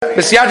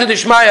B'siyata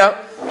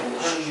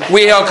Dishmaya,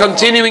 we are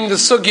continuing the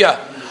sugya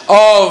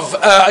of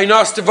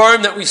Einos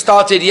Devarim that we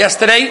started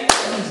yesterday.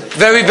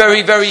 Very,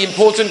 very, very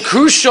important,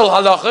 crucial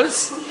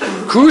halachas.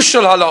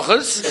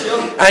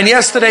 And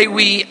yesterday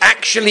we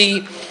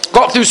actually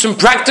got through some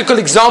practical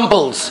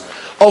examples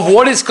of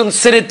what is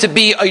considered to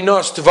be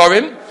Einos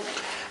Devarim.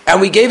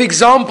 And we gave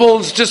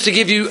examples just to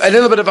give you a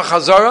little bit of a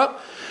chazara.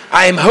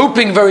 I am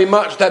hoping very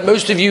much that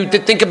most of you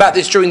did think about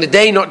this during the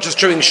day, not just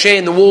during share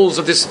in the walls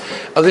of this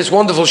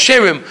wonderful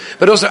shirim,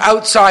 but also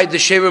outside the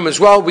shirim as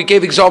well. We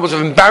gave examples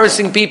of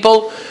embarrassing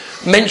people,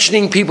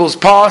 mentioning people's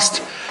past,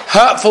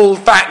 hurtful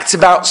facts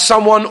about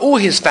someone or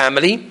his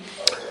family,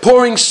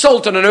 pouring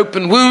salt on an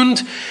open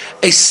wound,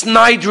 a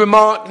snide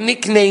remark,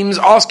 nicknames,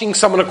 asking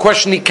someone a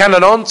question he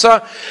cannot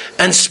answer,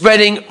 and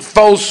spreading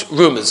false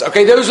rumors.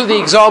 Okay, those are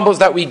the examples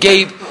that we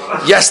gave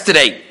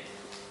yesterday.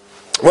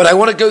 What I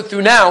want to go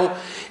through now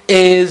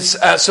is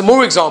some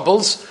more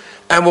examples,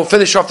 and we'll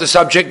finish off the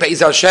subject, Be'ez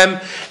Hashem,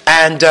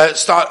 and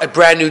start a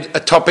brand new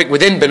topic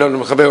within Ben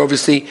Olam Chaber,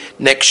 obviously,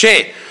 next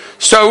year.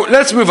 So,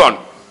 let's move on.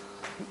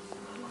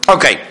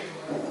 Okay,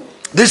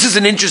 this is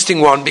an interesting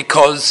one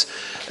because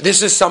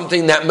this is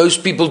something that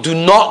most people do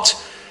not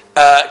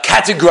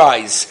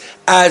categorize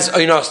as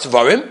Einos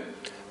Devarim,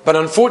 but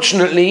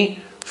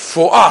unfortunately,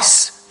 for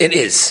us, it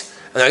is.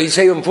 Now you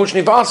say,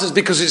 unfortunately for us, is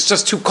because it's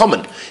just too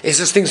common. It's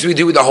just things we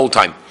do with the whole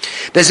time.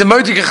 There's a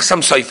Modig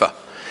Chassam Sofer.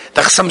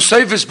 The Chassam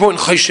Sofer is brought in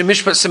Choshen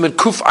Mishpat Siman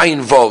Kuf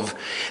Ayin Vov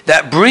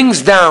that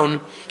brings down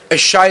a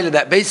shaila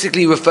that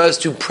basically refers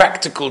to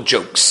practical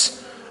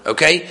jokes.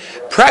 Okay?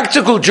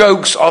 Practical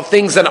jokes are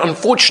things that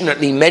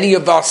unfortunately many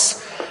of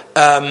us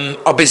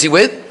are busy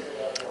with.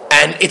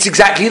 And it's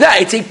exactly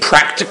that. It's a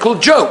practical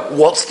joke.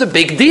 What's the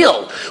big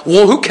deal?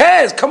 Well, who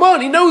cares? Come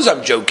on, he knows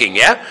I'm joking,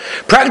 yeah?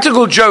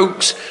 Practical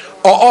jokes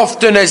are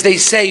often, as they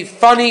say,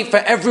 funny for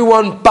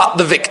everyone but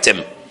the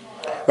victim.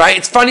 Right?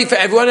 It's funny for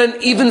everyone,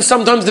 and even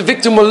sometimes the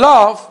victim will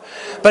laugh,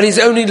 but he's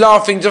only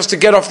laughing just to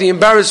get off the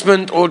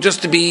embarrassment, or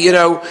just to be,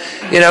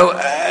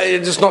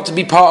 just not to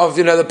be part of,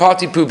 the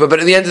party pooper. But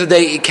at the end of the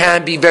day, it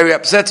can be very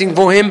upsetting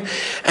for him.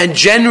 And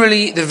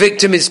generally, the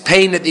victim is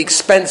pain at the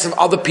expense of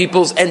other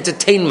people's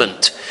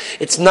entertainment.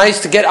 It's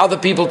nice to get other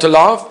people to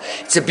laugh.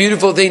 It's a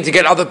beautiful thing to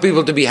get other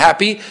people to be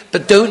happy.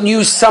 But don't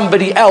use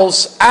somebody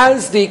else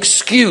as the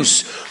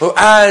excuse or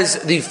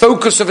as the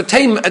focus of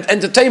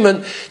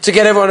entertainment to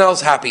get everyone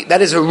else happy.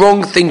 That is a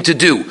wrong thing to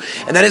do.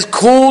 And that is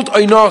called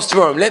Einos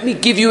Devarim. Let me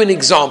give you an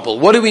example.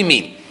 What do we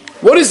mean?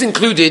 What is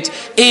included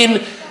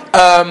in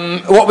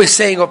what we're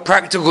saying of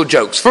practical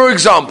jokes? For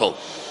example,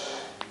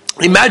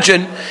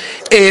 imagine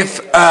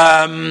if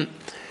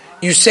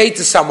you say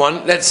to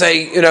someone, let's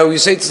say, you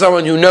say to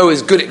someone you know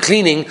is good at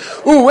cleaning,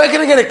 "Ooh, where can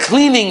I get a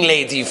cleaning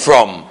lady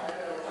from?"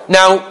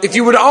 Now, if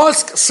you would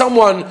ask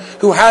someone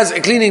who has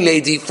a cleaning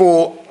lady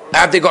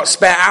have they got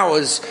spare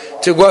hours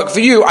to work for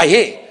you, I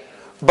hear.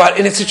 But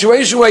in a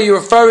situation where you're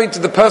referring to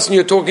the person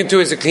you're talking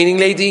to as a cleaning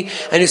lady,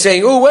 and you're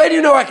saying, "Oh, where do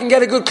you know I can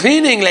get a good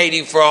cleaning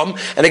lady from?"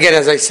 And again,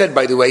 as I said,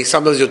 by the way,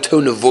 sometimes your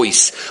tone of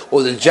voice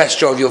or the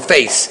gesture of your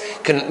face,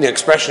 the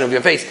expression of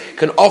your face,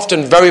 can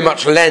often very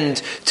much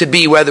lend to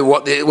be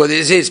what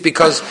this is,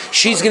 because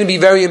she's going to be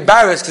very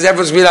embarrassed because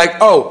everyone's going to be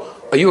like, "Oh,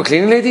 are you a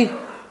cleaning lady?"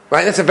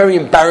 Right? That's a very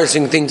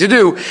embarrassing thing to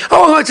do.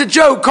 "Oh, it's a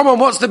joke. Come on,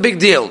 what's the big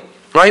deal?"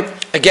 Right?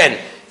 Again,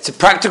 it's a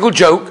practical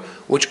joke,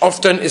 which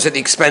often is at the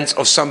expense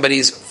of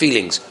somebody's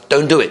feelings.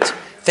 Don't do it.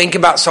 Think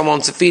about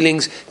someone's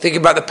feelings. Think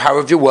about the power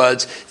of your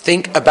words.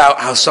 Think about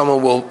how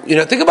someone will,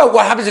 think about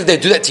what happens if they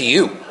do that to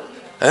you.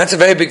 And that's a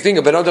very big thing.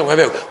 But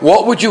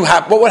what would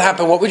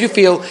happen? What would you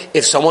feel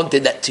if someone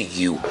did that to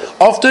you?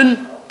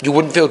 Often, you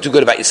wouldn't feel too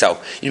good about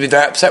yourself. You'd be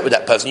very upset with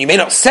that person. You may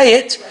not say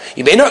it.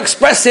 You may not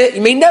express it.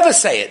 You may never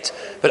say it.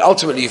 But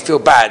ultimately, you feel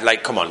bad.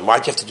 Like, come on,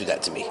 why'd you have to do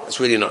that to me? It's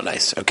really not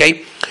nice,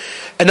 okay?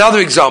 Another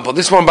example,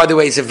 this one, by the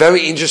way, is a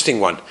very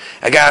interesting one.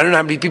 Again, I don't know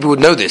how many people would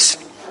know this.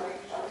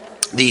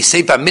 The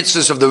Sefer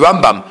Mitzvahs of the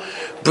Rambam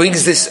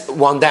brings this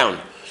one down.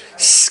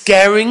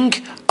 Scaring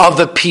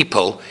other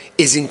people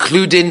is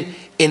included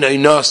in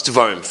Einos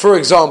Devarim. For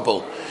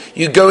example,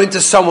 you go into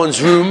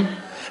someone's room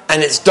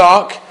and it's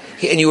dark,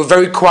 and you were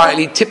very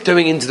quietly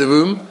tiptoeing into the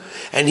room,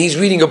 and he's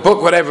reading a book,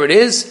 whatever it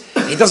is.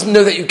 He doesn't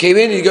know that you came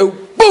in, and you go,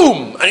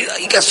 boom! And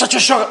he gets such a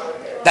shock.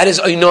 That is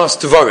Einos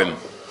Devarim.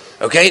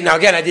 Okay, now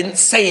again, I didn't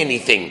say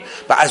anything,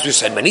 but as we've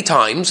said many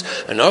times,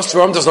 Einos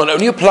Devarim does not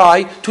only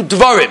apply to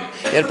Devarim,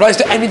 it applies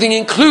to anything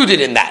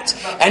included in that.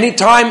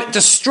 Anytime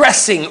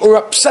distressing or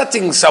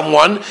upsetting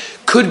someone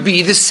could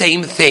be the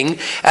same thing,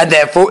 and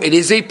therefore it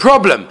is a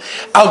problem.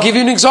 I'll give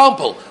you an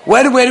example.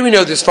 Where do we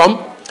know this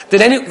from?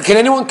 Can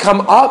anyone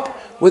come up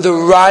with a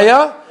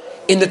raya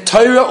in the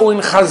Torah or in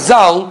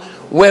Chazal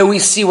where we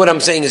see what I'm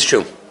saying is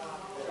true?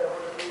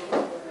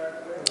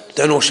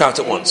 Don't all shout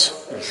at once.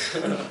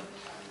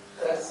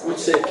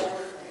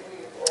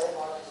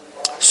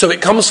 So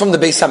it comes from the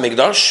Beis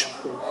Hamikdash.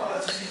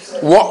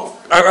 What?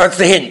 That's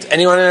the hint.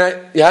 Anyone?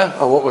 Yeah?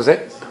 Oh, what was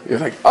it? You're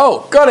like,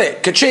 oh, got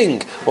it.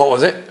 Ka-ching. What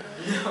was it?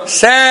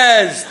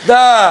 Says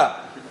the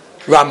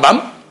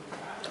Rambam,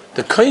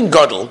 the Kohen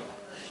Gadol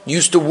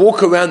used to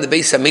walk around the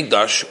Beis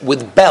HaMikdash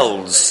with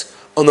bells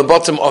on the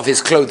bottom of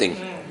his clothing.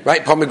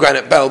 Right?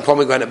 Pomegranate bell.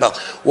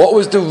 What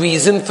was the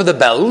reason for the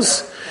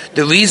bells?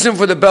 The reason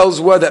for the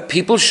bells were that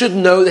people should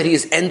know that he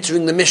is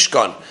entering the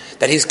Mishkan,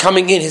 that he's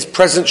coming in, his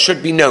presence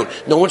should be known.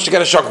 No one should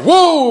get a shock.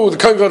 Whoa, the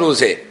Kohen Gadol is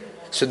here.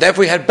 So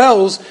therefore he had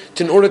bells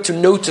in order to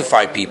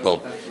notify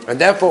people. And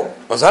therefore,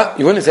 what's that?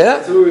 You want to say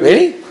that?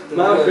 Really?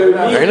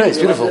 Very nice,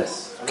 beautiful.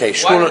 Okay,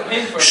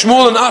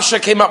 Shmuel and Asher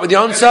came up with the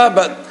answer,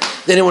 but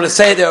they didn't want to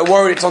say it. They were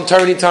worried it's on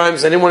Tony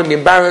times. They didn't want to be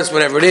embarrassed,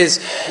 whatever it is.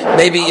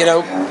 Maybe,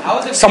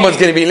 someone's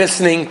going to be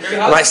listening.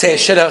 I might say a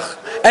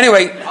shidduch.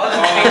 Anyway.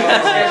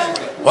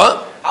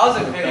 What?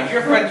 If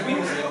your friend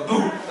tweets it,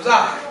 boom, what's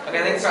up?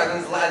 Okay,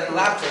 then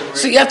laptop.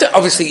 So you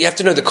have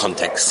to know the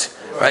context.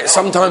 Right?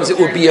 Sometimes it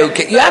would be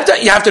okay. You have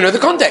to know the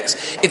context.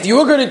 If you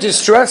are going to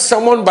distress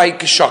someone by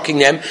shocking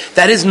them,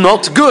 that is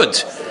not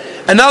good.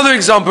 Another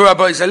example,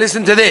 Rabbi, so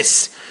listen to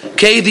this.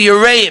 Okay, the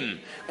Uraim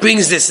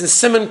brings this in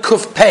Simon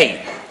Kuf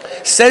Pei.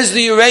 Says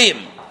the Uraim,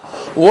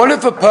 what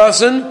if a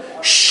person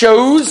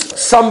shows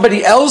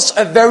somebody else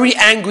a very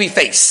angry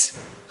face?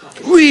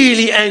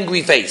 Really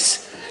angry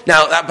face.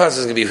 Now, that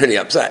person's going to be really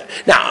upset.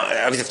 Now,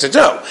 you have to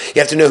know.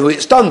 You have to know who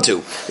it's done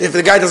to. If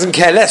the guy doesn't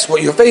care less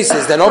what your face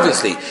is, then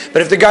obviously.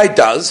 But if the guy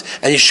does,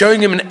 and you're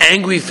showing him an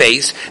angry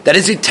face, that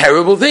is a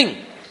terrible thing.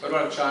 What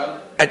about a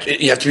child?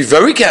 You have to be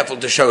very careful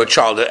to show a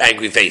child an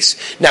angry face.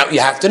 Now, you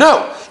have to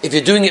know, if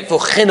you're doing it for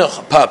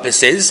chinuch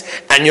purposes,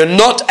 and you're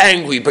not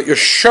angry, but you're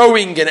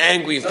showing an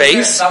angry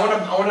face, then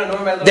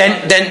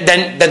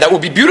that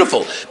would be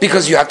beautiful,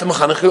 because you have to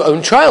machanech your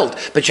own child,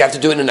 but you have to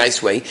do it in a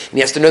nice way, and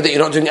he has to know that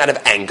you're not doing it out of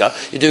anger,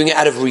 you're doing it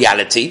out of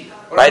reality.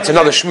 Right, it's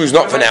another shmooze,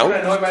 not for now. I want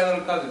to annoy my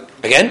little cousin.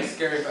 Again?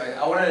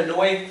 I want to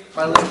annoy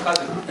my little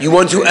cousin. You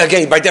want to,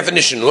 again, by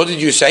definition, what did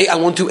you say? I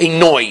want to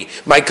annoy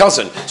my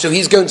cousin. So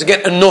he's going to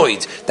get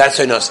annoyed. That's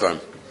so nice for him.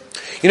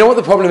 You know what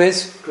the problem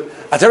is?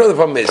 I'll tell you what the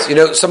problem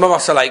is. Some of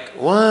us are like,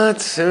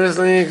 what?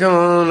 Seriously? Come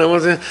on.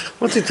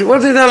 What's he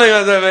telling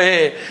us over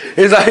here?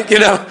 He's like,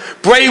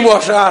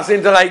 brainwash us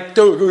into like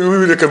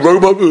a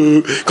robot.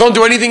 Can't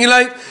do anything you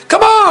like.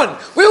 Come on.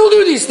 We all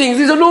do these things.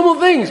 These are normal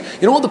things.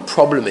 You know what the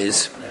problem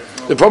is?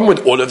 The problem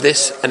with all of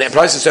this, and it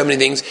applies to so many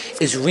things,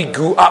 is we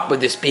grew up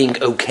with this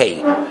being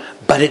okay.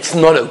 But it's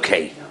not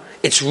okay.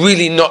 It's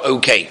really not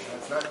okay.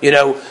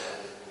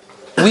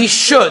 We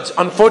should,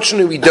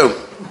 unfortunately we don't,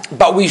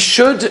 but we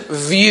should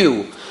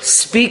view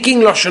speaking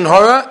Lashon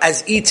Hara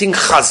as eating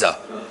chaza.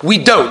 We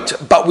don't,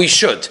 but we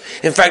should.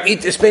 In fact,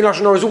 speaking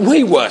Lashon Hara is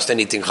way worse than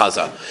eating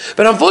chaza.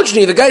 But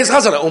unfortunately, the guy is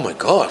chaza, like, oh my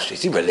gosh,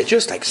 is he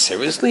religious? Like,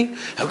 seriously?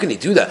 How can he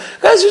do that?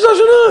 Guys, he's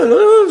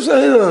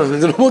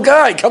a normal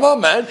guy. Come on,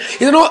 man.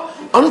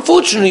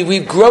 Unfortunately,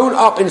 we've grown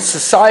up in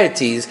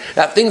societies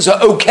that things are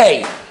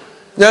okay.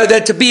 They're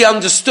to be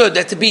understood,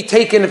 they're to be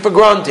taken for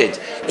granted.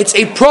 It's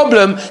a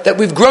problem that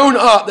we've grown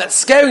up that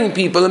scaring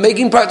people and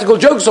making practical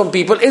jokes on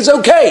people is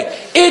okay.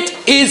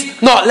 It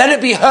is not. Let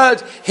it be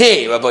heard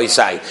here, Rabbi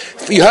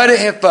Yisai. You heard it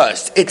here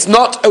first. It's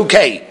not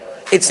okay.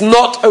 It's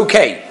not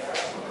okay.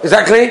 Is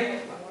that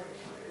clear?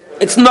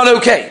 It's not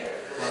okay.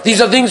 These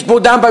are things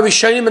brought down by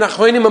Rishonim and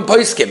Achronim and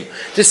Poskim.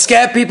 To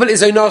scare people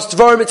is a nas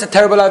dvorim, it's a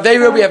terrible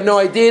aveira. We have no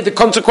idea the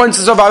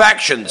consequences of our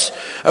actions.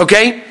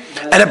 Okay?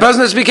 And a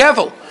person has to be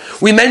careful.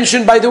 We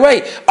mentioned, by the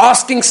way,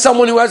 asking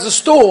someone who has a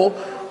store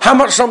how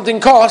much something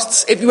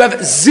costs if you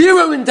have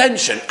zero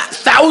intention,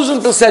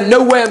 1,000%,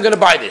 no way I'm going to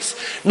buy this.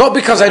 Not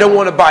because I don't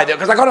want to buy it,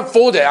 because I can't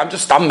afford it.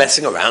 I'm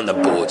messing around,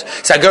 I'm bored.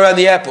 So I go around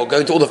the airport,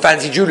 going to all the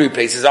fancy jewelry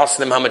places,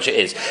 asking them how much it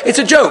is. It's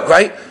a joke,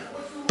 right?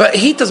 But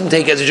he doesn't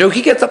take it as a joke.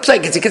 He gets upset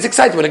because he gets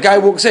excited when a guy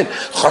walks in.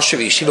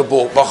 Choshevi, Shiva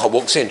Bacha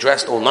walks in,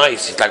 dressed all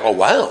nice. He's like, oh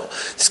wow,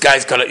 this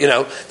guy's got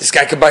this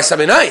guy could buy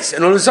something nice.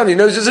 And all of a sudden he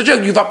knows it's a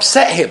joke. You've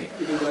upset him.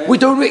 We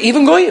don't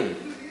even goyim.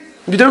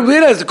 We don't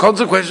realize the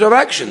consequences of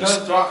actions.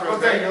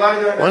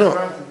 Why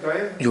not?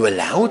 You're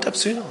allowed?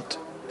 Absolutely not.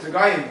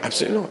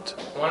 Absolutely not.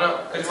 Why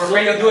not? Because we're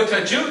afraid you'll do it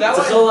to a Jew. That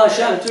it's a Chil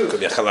Hashem too. Could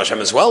be a Chil Hashem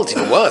as well. It's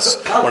even worse.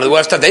 One of the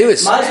worst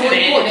averis.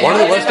 One of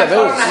the worst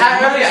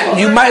averis.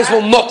 You might as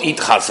well not eat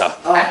chaza.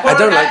 I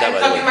don't like that, by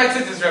the way.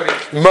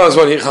 You might as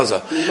well eat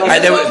chaza.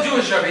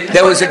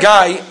 There was a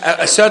guy,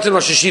 a certain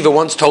Rosh Yeshiva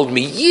once told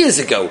me years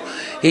ago.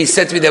 He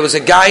said to me there was a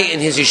guy in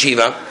his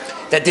yeshiva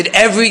that did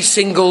every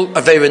single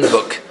aver in the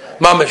book.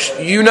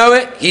 Mamash, you know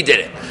it. He did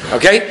it.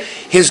 Okay.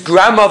 His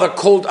grandmother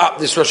called up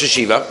this Rosh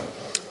Yeshiva,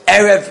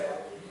 Erev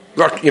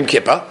Yom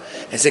Kippur,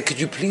 and said, could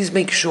you please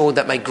make sure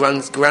that my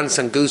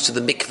grandson goes to the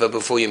mikveh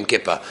before Yom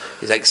Kippur?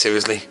 He's like,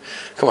 seriously?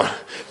 Come on.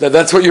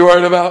 That's what you're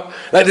worried about?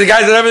 Like, the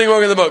guy did everything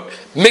wrong in the book.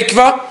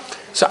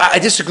 Mikveh? So I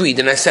disagreed,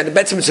 and I said,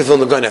 I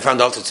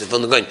found out it's Tzivon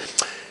Nagoin.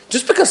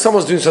 Just because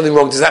someone's doing something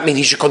wrong, does that mean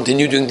he should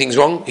continue doing things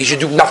wrong? He should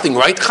do nothing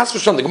right? Chas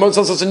v'shalom, the Gemara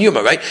tells us in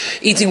Yuma, right?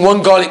 Eating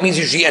one garlic means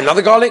you should eat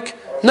another garlic?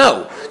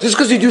 No. Just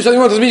because you do something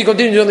wrong doesn't mean you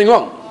continue doing something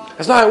wrong.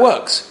 That's not how it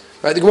works.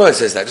 Right, the Gemara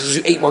says that. Just because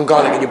you ate one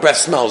garlic and your breath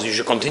smells, you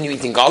should continue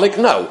eating garlic?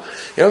 No. You know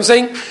what I'm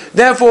saying?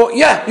 Therefore,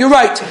 yeah, you're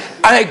right.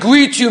 I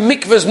agree to you,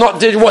 mikvah's not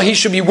did what he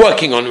should be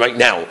working on right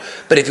now.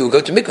 But if he will go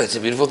to mikvah, it's a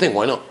beautiful thing.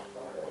 Why not?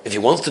 If he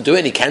wants to do it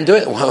and he can do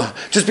it, well,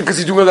 just because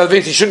he's doing that,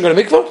 he shouldn't go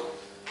to mikvah?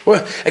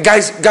 Well, a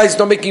guy's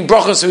not making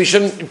brachas, so he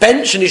shouldn't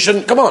bench and he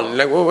shouldn't. Come on,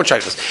 like, what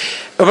shaykhs?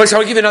 So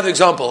I'll give you another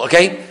example.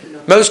 Okay,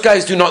 most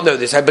guys do not know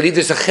this. I believe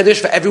there's a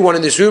chiddush for everyone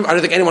in this room. I don't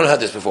think anyone heard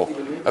this before.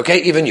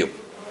 Okay, even you.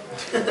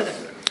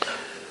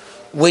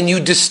 When you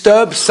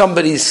disturb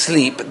somebody's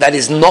sleep, that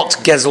is not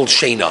gezel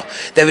shena.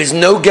 There is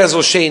no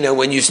gezel shena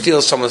when you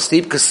steal someone's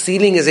sleep, because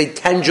stealing is a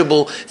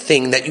tangible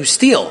thing that you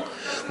steal.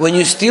 When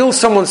you steal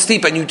someone's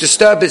sleep and you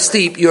disturb his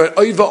sleep, you're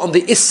over on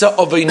the issa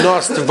of a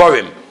nas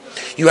tvarim.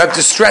 You have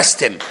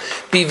distressed him.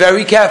 Be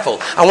very careful.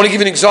 I want to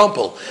give you an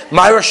example.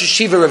 My Rosh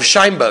Hashiva of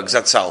Scheinberg,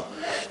 Zatzal,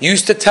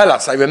 used to tell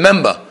us, I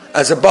remember,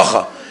 as a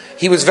bacha,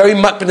 he was very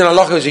makpid in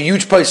halacha, he was a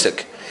huge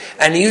posek,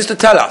 and he used to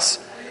tell us,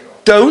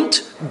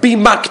 don't be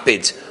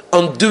makpid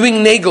on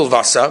doing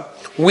negelvasa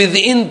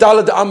within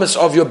dalad amas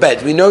of your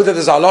bed. We know that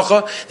there's a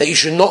halacha that you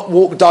should not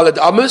walk dalad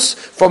amas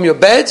from your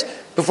bed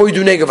before you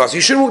do negavasa.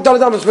 You shouldn't walk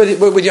dalad amas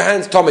with your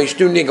hands, Tommy. You should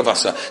do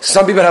negavasa.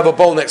 Some people have a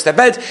bowl next to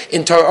their bed.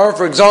 In Torah,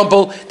 for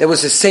example, there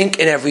was a sink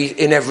in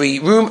every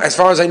room. As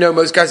far as I know,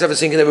 most guys have a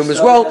sink in their room as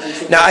well.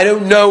 Now, I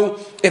don't know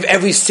if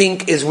every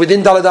sink is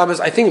within dalad amas.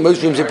 I think in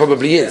most rooms it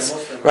probably is,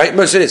 right?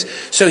 Most it is.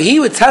 So he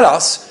would tell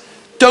us,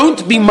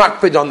 don't be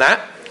makpid on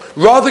that.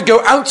 Rather go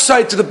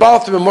outside to the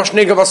bathroom and wash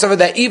negavas over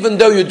there, even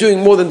though you're doing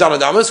more than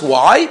daladamas.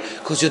 Why?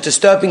 Because you're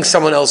disturbing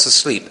someone else's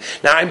sleep.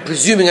 Now, I'm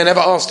presuming, I never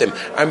asked him,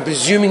 I'm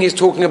presuming he's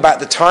talking about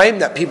the time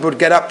that people would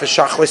get up for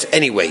shachris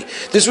anyway.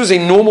 This was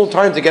a normal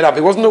time to get up.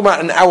 He wasn't talking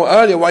about an hour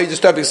earlier. Why are you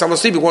disturbing someone's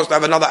sleep? He wants to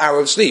have another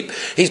hour of sleep.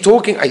 He's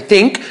talking, I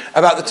think,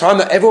 about the time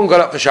that everyone got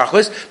up for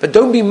shachris, but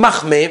don't be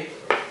machmeh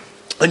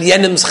on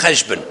Yenim's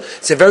cheshbon.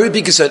 It's a very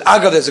big concern.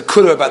 Aga, there's a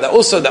kula about that.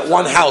 Also, that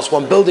one house,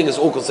 one building is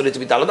all considered to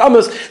be dalad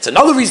amas. It's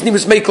another reason he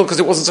was makel, because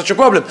it wasn't such a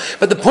problem.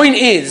 But the point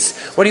is,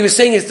 what he was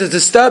saying is to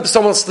disturb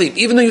someone's sleep.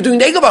 Even though you're doing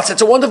negavas,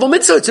 it's a wonderful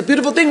mitzvah. It's a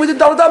beautiful thing within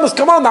dalad amas.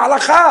 Come on, the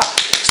halacha.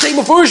 Stay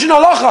before you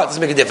halacha. It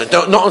doesn't make a difference.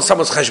 Not on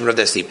someone's cheshbon of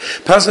their sleep.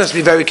 Person has to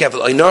be very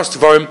careful. Einos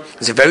tvarim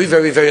is a very,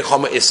 very, very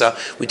chama issa.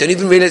 We don't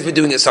even realize we're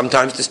doing it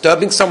sometimes.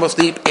 Disturbing someone's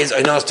sleep is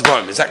einos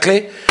tvarim. Is that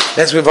clear?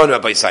 Let's move on to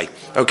Rabbi Say.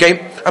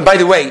 Okay? And by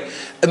the way,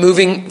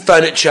 moving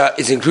furniture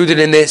is included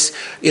in this,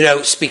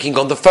 speaking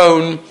on the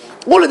phone,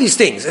 all of these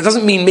things. It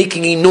doesn't mean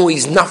making a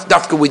noise,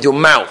 nafdafka, with your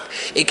mouth.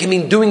 It can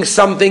mean doing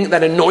something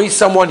that annoys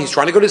someone. He's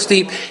trying to go to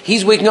sleep.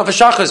 He's waking up for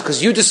shachas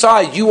because you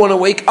decide you want to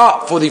wake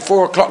up for the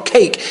 4:00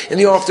 cake in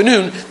the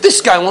afternoon.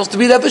 This guy wants to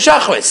be there for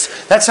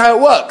shachas. That's how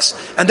it works.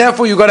 And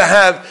therefore you've got to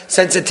have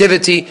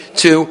sensitivity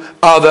to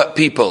other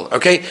people.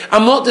 Okay?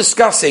 I'm not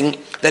discussing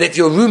that if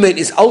your roommate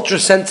is ultra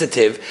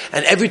sensitive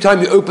and every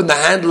time you open the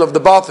handle of the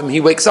bathroom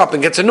he wakes up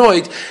and gets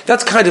annoyed,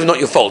 that's kind of not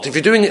your fault. If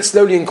you're doing it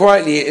slowly and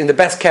quietly in the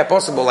best care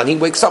possible and he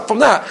wakes up from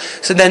that,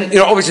 so then,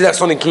 obviously that's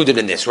not included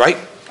in this, right?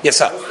 Yes,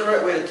 sir. What's the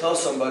right way to tell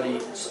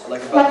somebody,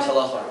 like, about this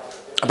halacha?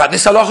 About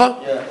this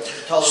halacha?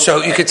 Yeah.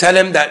 So you could tell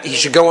him that he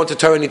should go on to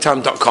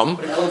TorahAnytime.com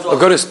or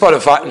go to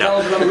Spotify.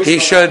 No, he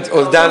should,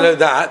 or download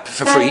that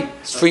for free.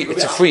 It's free.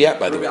 It's a free app,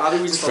 by the way.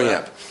 It's a free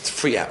app. It's a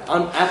free app.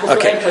 On Apple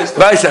Okay.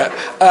 Bye, sir.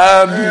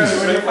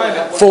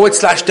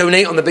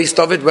 /donate on the Beis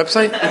David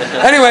website.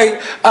 Anyway,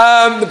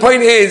 the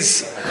point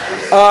is,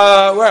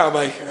 where am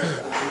I?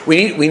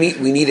 We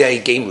need a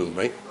game room,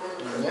 right?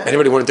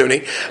 Anybody want to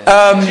donate?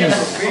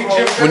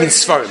 We need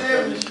Sfarim.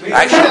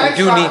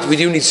 Actually, we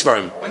do need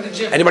Sfarim.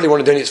 Anybody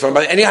want to donate Sfarim?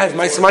 But any have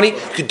nice money,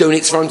 you could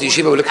donate Sfarim to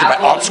Yeshiva. We're looking at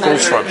art school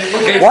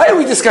Sfarim. Why are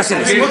we discussing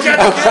this?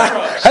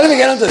 How do we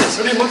get onto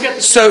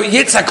this? So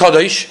Yitzhak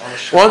Kodesh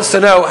wants to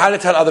know how to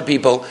tell other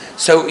people.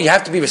 So you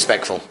have to be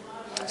respectful.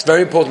 It's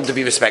very important to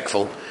be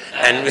respectful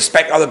and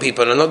respect other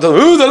people. And not the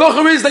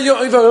locha is that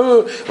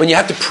you're. When you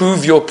have to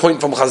prove your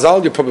point from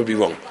Chazal, you're probably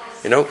wrong.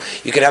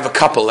 You could have a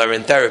couple that are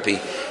in therapy,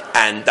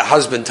 and the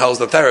husband tells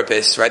the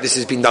therapist, right? This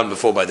has been done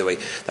before, by the way.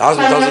 The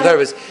husband tells the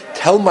therapist,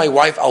 tell my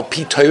wife al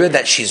pi Torah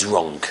that she's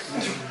wrong.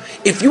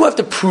 If you have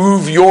to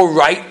prove you're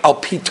right al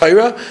pi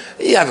Torah,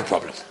 you have a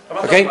problem.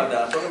 Okay?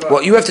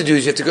 What you have to do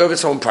is you have to go over to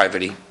someone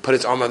privately, put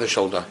his arm on the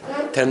shoulder,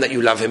 tell him that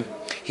you love him.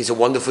 He's a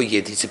wonderful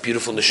yid. He's a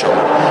beautiful neshama.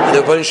 And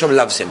the Rebbeinu Shalom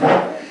loves him.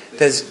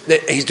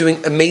 He's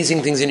doing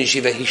amazing things in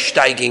yeshiva. He's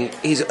steiging.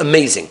 He's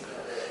amazing.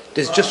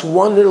 There's just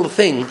one little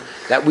thing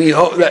that we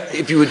hope that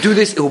if you would do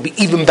this, it will be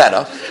even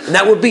better, and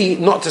that would be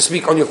not to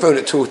speak on your phone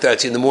at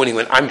 2:30 in the morning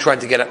when I'm trying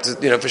to get up to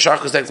for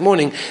shachos next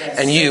morning,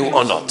 and you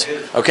are not.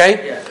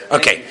 Okay?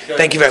 Okay.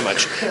 Thank you very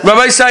much.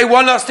 Rabbi say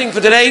one last thing for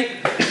today.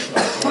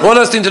 One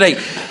last thing today.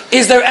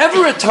 Is there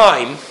ever a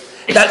time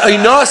that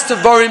Einos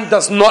Tvarim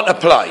does not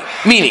apply?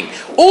 Meaning,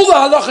 all the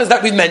halachas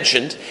that we've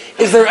mentioned,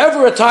 is there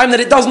ever a time that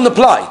it doesn't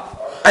apply,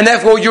 and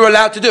therefore you're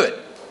allowed to do it?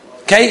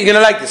 Okay, you're going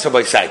to like this,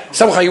 Rabbi say.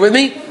 Somehow, you with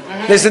me?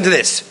 Listen to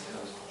this.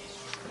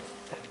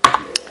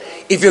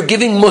 If you're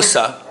giving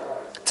musa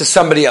to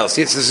somebody else,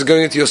 yes, this is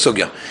going into your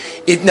sugya.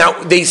 Now,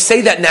 they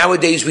say that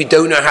nowadays we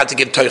don't know how to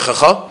give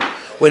toichacha.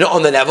 We're not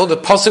on the level. The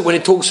pasuk, when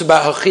it talks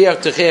about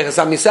hachiach techiach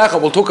esam misacha,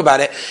 we'll talk about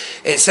it.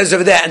 It says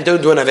over there, and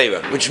don't do an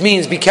aveira, which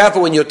means be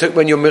careful when you're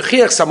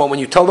mechiach someone, when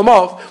you tell them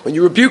off, when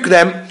you rebuke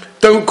them,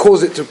 don't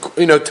cause it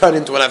to, turn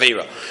into an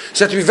avera.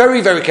 So you have to be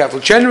very, very careful.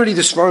 Generally,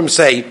 the Sfarim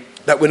say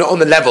that we're not on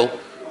the level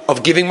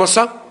of giving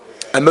Mussar,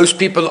 and most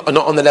people are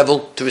not on the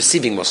level to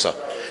receiving Mussar.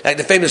 Like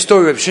the famous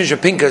story of Shisha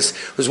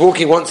Pinkas was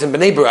walking once in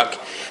Bnei Barak,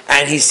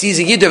 and he sees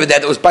a Yid over there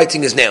that was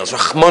biting his nails. He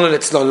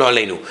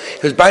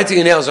was biting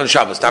his nails on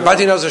Shabbos. Now,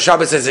 biting nails on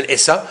Shabbos is an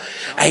Issa,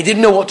 and he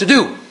didn't know what to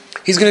do.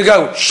 He's going to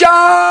go,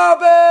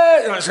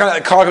 Shabbos! It's kind of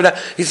like a car going down.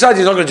 He decided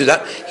he's not going to do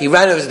that. He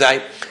ran over to the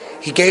guy.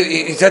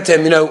 He said to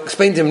him,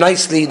 explained to him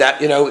nicely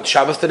that, it's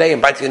Shabbos today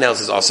and biting your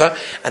nails is Asa.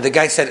 And the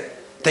guy said,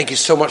 thank you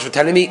so much for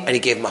telling me, and he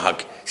gave him a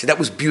hug. He said, that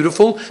was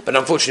beautiful, but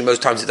unfortunately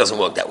most times it doesn't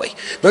work that way.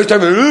 Most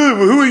times,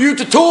 who are you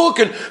to talk,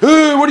 and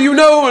what do you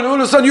know, and all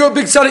of a sudden you're a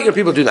big tzaddik,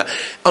 people do that.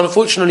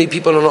 Unfortunately,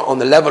 people are not on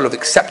the level of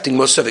accepting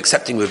mussar, of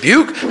accepting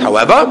rebuke.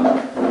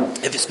 However,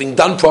 if it's being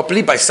done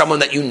properly by someone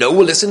that you know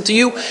will listen to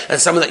you, and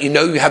someone that you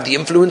know you have the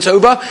influence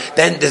over,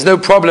 then there's no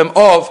problem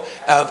of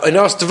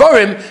Einos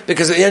Devarim,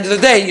 because at the end of the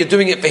day, you're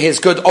doing it for his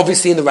good,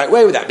 obviously in the right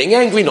way, without being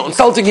angry, not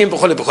insulting him.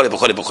 Next, a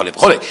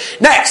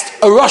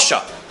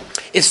Rasha.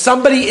 If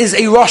somebody is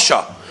a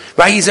Rasha,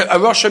 right? He's a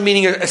Rasha,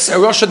 meaning a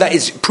Rasha that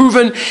is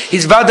proven.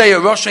 He's Vadai a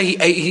Rasha.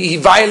 He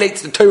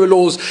violates the Torah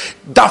laws.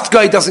 Daft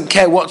guy doesn't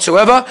care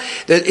whatsoever.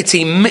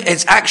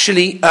 It's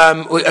actually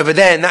over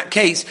there in that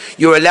case,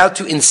 you're allowed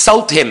to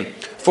insult him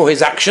for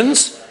his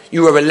actions.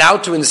 You are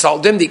allowed to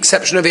insult them. The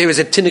exception over here is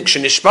a tinik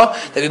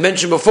shenishba that we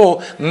mentioned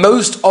before.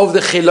 Most of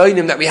the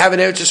chilonim that we have in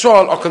Eretz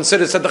Yisrael are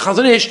considered, said the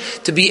Chazon Ish,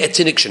 to be a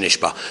tinik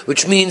shenishba,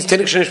 which means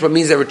tinik shenishba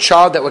means they're a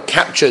child that were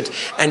captured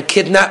and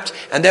kidnapped,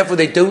 and therefore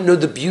they don't know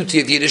the beauty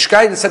of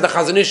Yiddishkeit. And said the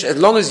Chazon Ish, as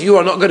long as you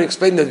are not going to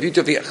explain the beauty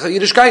of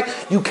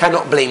Yiddishkeit, you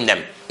cannot blame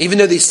them. Even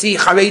though they see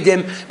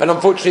Charedim, but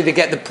unfortunately they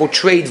get the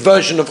portrayed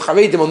version of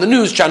Charedim on the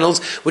news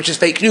channels, which is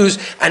fake news,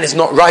 and it's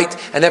not right,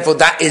 and therefore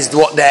that is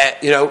what they're,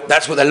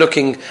 that's what they're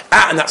looking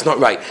at, and that's not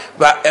right.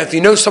 But if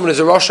you know someone is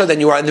a Rasha, then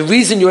you are, and the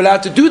reason you're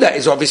allowed to do that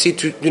is obviously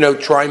to,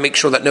 try and make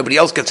sure that nobody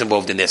else gets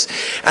involved in this.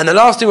 And the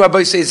last thing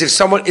Rabbi says is if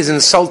someone is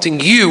insulting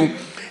you,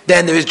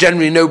 then there is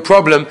generally no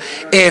problem.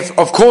 If,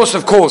 of course,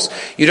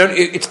 you don't,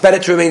 it's better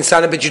to remain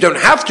silent, but you don't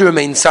have to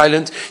remain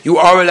silent. You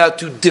are allowed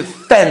to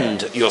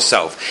defend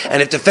yourself.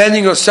 And if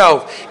defending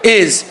yourself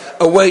is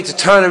a way to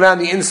turn around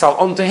the insult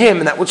onto him,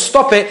 and that would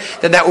stop it,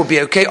 then that would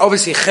be okay.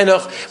 Obviously,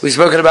 chinuch, we've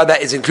spoken about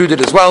that, is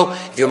included as well.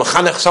 If you're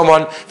mechanech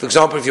someone, for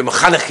example, if you're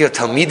mechanech your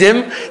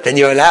talmidim, then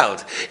you're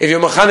allowed. If you're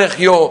mechanech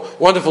your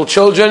wonderful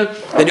children,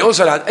 then you're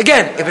also allowed.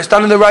 Again, if it's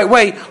done in the right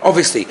way,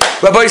 obviously.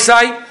 Rabbi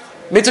Isai,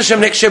 Mitzvah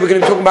next year we're going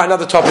to be talking about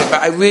another topic,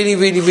 but I really,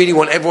 really, really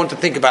want everyone to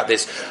think about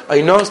this.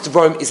 Einos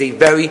Devarim is a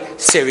very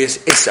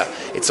serious Issa.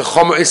 It's a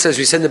Chomer Issa, as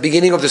we said in the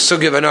beginning of the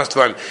Sugya of Einos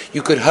Devarim.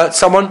 You could hurt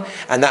someone,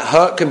 and that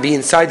hurt can be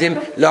inside him,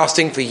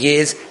 lasting for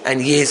years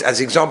and years. As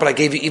an example I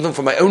gave you even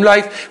from my own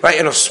life, right,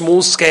 on a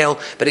small scale,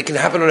 but it can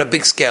happen on a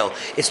big scale.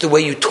 It's the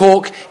way you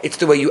talk, it's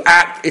the way you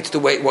act, it's the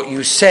way what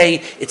you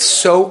say. It's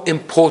so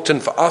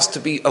important for us to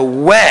be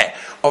aware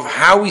of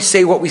how we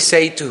say what we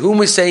say, to whom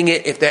we're saying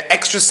it, if they're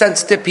extra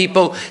sensitive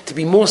people, to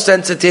be more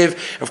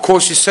sensitive. Of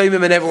course,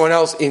 Yisraelim and everyone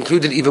else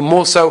included even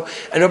more so.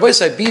 And Rabbi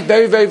said, be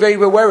very, very, very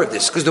aware of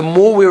this, because the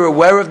more we're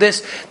aware of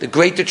this, the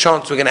greater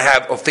chance we're going to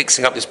have of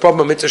fixing up this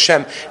problem. Mitzvah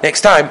Hashem, next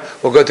time,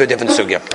 we'll go to a different sugya.